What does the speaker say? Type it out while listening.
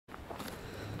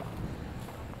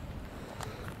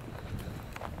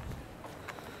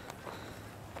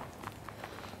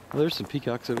Oh, there's some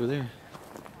peacocks over there.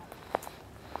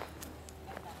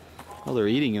 Oh, they're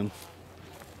eating them.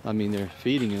 I mean, they're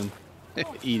feeding them.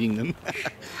 Eating them.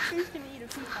 Who's gonna eat a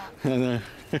peacock? I know.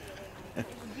 It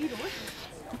would be delicious.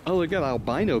 Oh, they got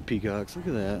albino peacocks. Look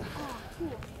at that. Oh,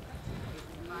 cool.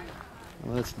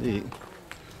 Oh, that's neat.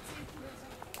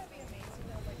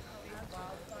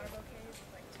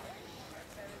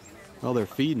 Oh, they're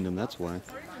feeding them. That's why.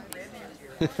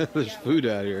 There's food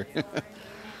out here.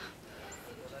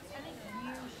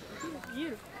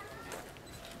 Beautiful.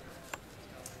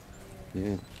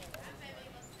 Yeah.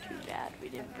 Too bad we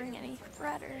didn't bring any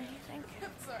bread or anything.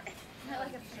 Sorry. Not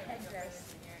like a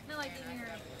headdress. Not like in your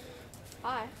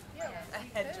Hi.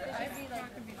 a headdress. I'd be like,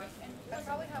 I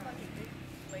probably have like a big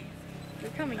lazy.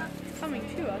 They're coming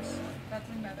to us. That's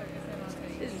another.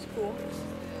 This is cool.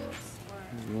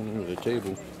 Going under the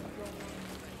table.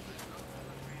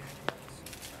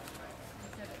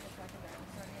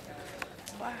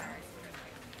 Wow.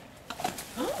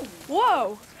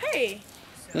 Whoa! Hey!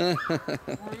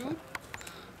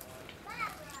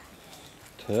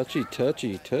 Touchy,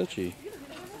 touchy, touchy.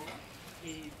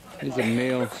 He's a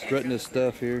male strutting his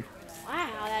stuff here. Wow,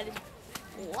 that is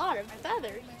a lot of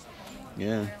feathers.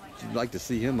 Yeah, I'd like to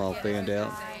see him all fanned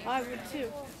out. I would too.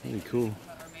 That'd be cool.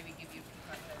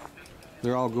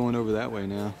 They're all going over that way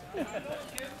now. Which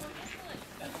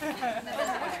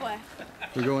way?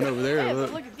 They're going over there. Hey, but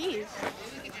Look. look at these.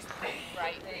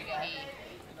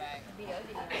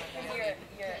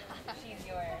 She's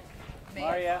your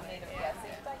Maria.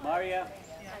 Maria.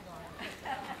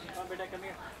 Come here, come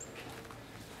here.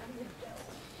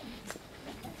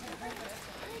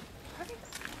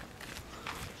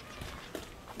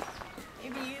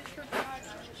 Maybe used for frogs.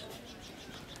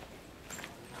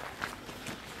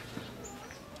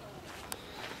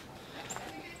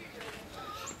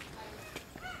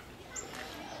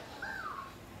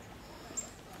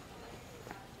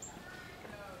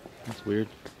 That's weird.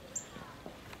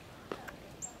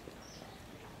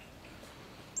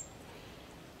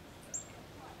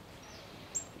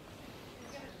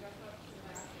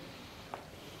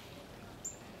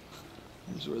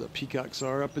 Here's where the peacocks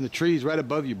are, up in the trees right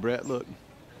above you, Brett. Look.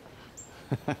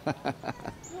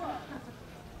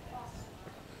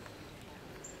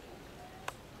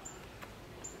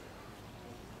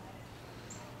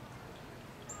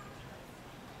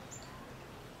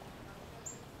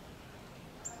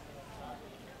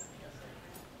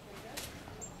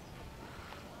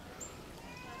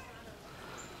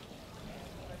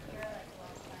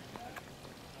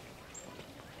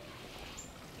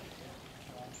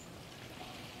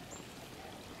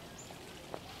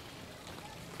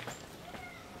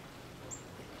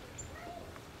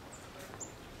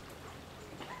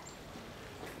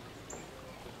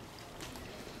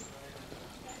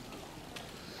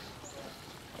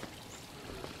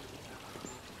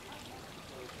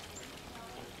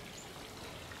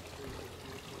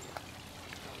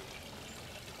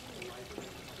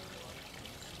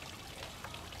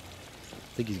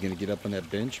 I think he's gonna get up on that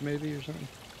bench maybe or something.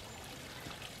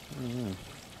 I don't know.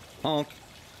 Honk.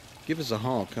 Give us a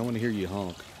honk. I want to hear you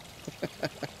honk.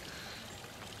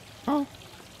 Honk.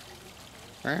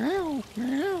 Meow,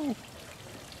 meow,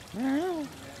 meow.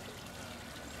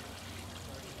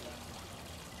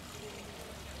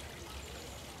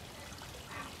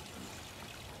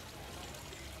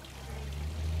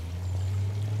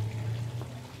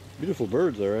 Beautiful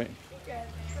birds, all right.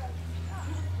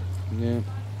 Yeah.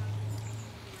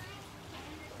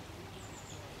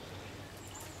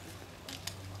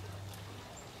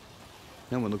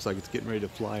 That one looks like it's getting ready to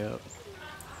fly up.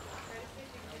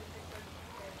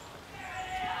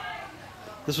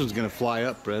 This one's gonna fly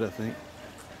up, Brett, I think.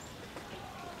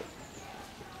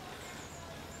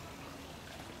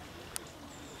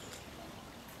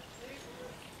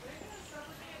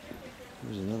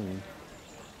 There's another one.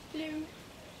 Hello.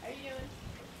 How are you doing?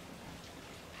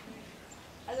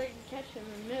 I'd like to catch him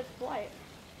in mid-flight.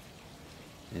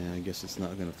 Yeah, I guess it's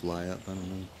not gonna fly up. I don't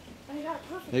know. I got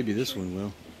a perfect Maybe this picture. one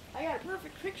will. I got a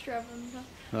perfect picture of him.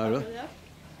 Oh, really? Over there.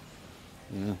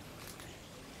 Yeah.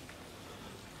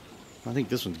 I think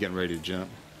this one's getting ready to jump.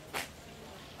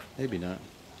 Maybe not.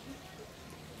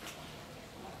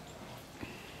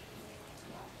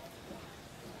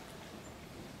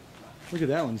 Look at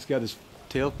that one. He's got his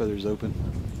tail feathers open.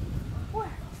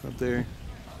 Where? Up there.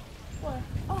 Where?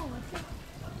 Oh, that's it.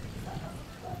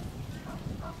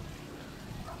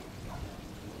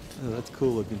 Oh, that's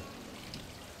cool looking.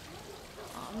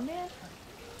 Oh man,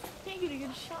 can't get a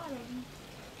good shot of him.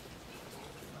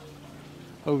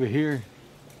 Over here,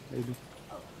 maybe.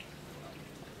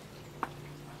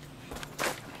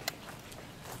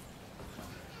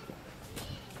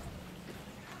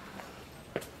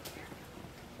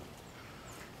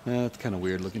 That's kind of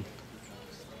weird looking.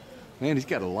 Man, he's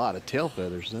got a lot of tail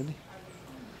feathers, doesn't he?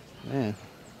 Man.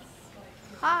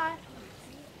 Hi.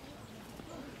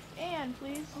 And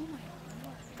please. Oh my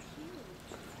God.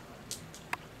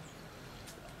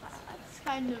 That's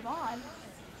kind of odd.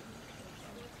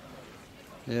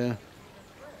 Yeah.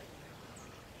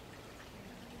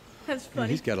 That's Man, funny.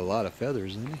 he's got a lot of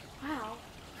feathers, doesn't he? Wow.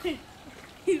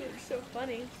 You are so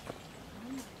funny.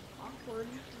 Awkward.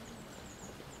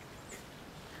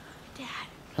 Dad.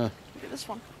 Huh. Look at this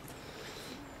one.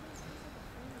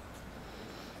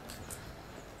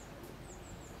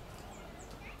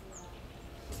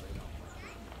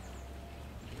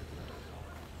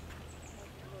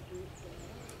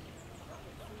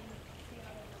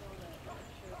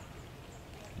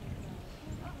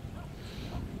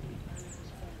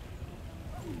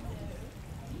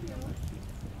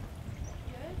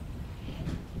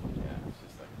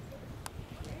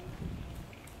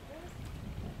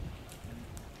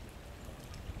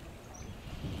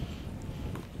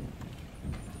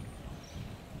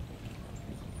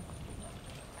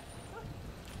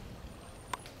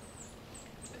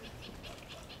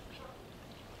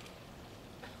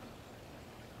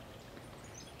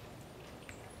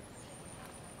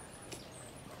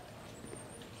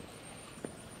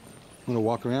 Want to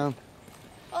walk around?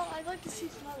 Oh, I'd like to see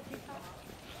some other peacocks.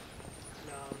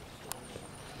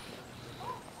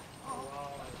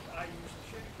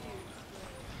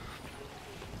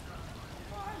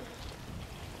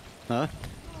 Huh?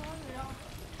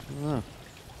 Oh.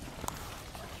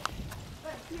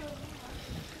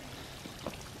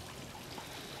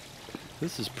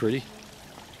 This is pretty.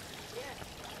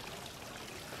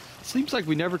 Seems like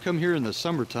we never come here in the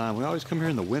summertime. We always come here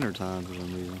in the wintertime for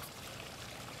some reason.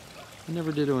 I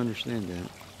never did understand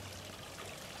that.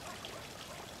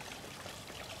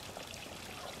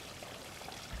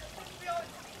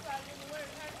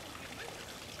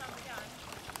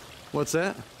 What's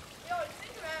that?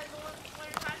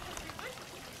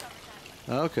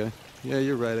 Oh, okay. Yeah,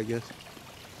 you're right, I guess.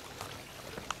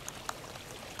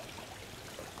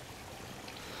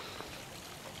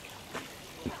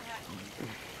 I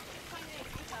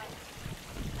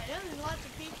know there's lots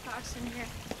of peacocks in here.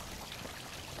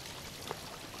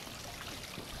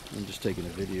 I'm just taking a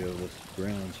video of the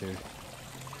grounds here.